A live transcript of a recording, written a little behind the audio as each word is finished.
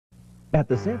At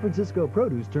the San Francisco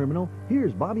Produce Terminal,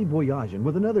 here's Bobby Boyajian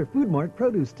with another Food Mart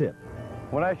produce tip.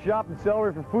 When I shop in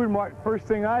celery for Food Mart, first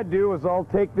thing I do is I'll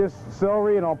take this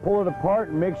celery and I'll pull it apart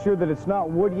and make sure that it's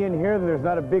not woody in here, that there's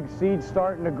not a big seed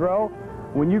starting to grow.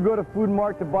 When you go to Food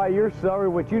Mart to buy your celery,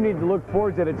 what you need to look for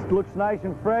is that it looks nice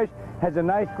and fresh, has a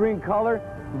nice green color,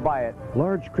 buy it.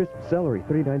 Large crisp celery,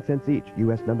 39 cents each.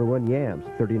 U.S. #1 yams,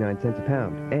 39 cents a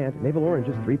pound. And navel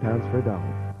oranges, 3 pounds for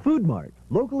 $1. Food Mart,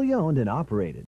 locally owned and operated.